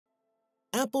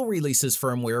Apple releases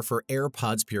firmware for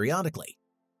AirPods periodically.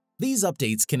 These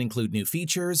updates can include new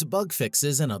features, bug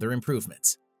fixes, and other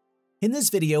improvements. In this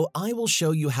video, I will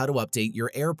show you how to update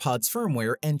your AirPods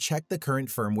firmware and check the current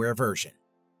firmware version.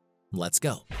 Let's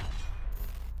go.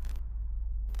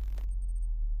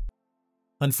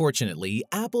 Unfortunately,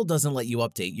 Apple doesn't let you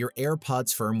update your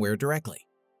AirPods firmware directly.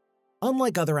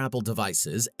 Unlike other Apple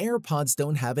devices, AirPods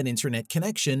don't have an internet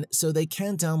connection, so they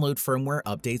can't download firmware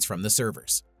updates from the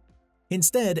servers.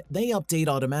 Instead, they update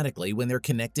automatically when they're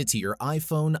connected to your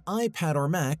iPhone, iPad, or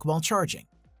Mac while charging.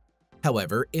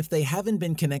 However, if they haven't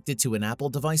been connected to an Apple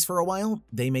device for a while,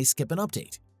 they may skip an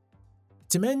update.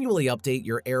 To manually update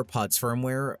your AirPods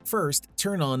firmware, first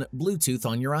turn on Bluetooth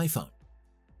on your iPhone.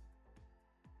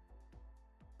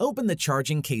 Open the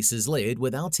charging case's lid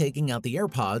without taking out the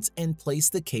AirPods and place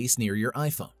the case near your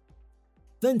iPhone.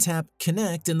 Then tap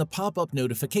Connect in the pop-up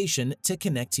notification to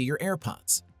connect to your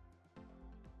AirPods.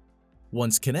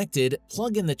 Once connected,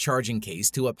 plug in the charging case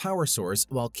to a power source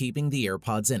while keeping the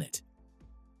AirPods in it.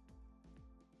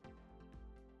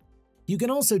 You can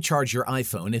also charge your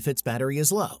iPhone if its battery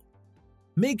is low.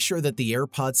 Make sure that the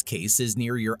AirPods case is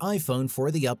near your iPhone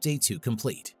for the update to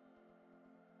complete.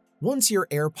 Once your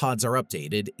AirPods are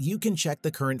updated, you can check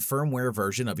the current firmware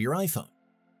version of your iPhone.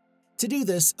 To do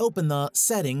this, open the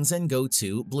Settings and go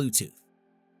to Bluetooth.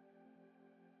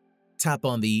 Tap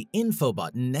on the Info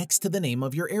button next to the name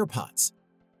of your AirPods.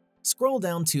 Scroll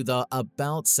down to the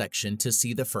About section to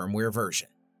see the firmware version.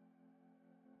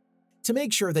 To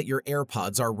make sure that your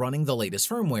AirPods are running the latest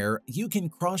firmware, you can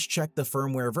cross-check the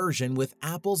firmware version with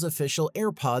Apple's official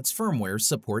AirPods firmware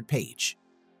support page.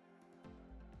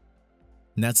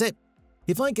 That's it.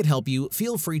 If I could help you,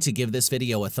 feel free to give this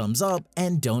video a thumbs up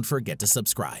and don't forget to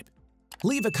subscribe.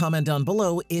 Leave a comment down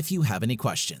below if you have any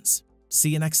questions. See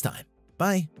you next time.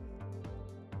 Bye.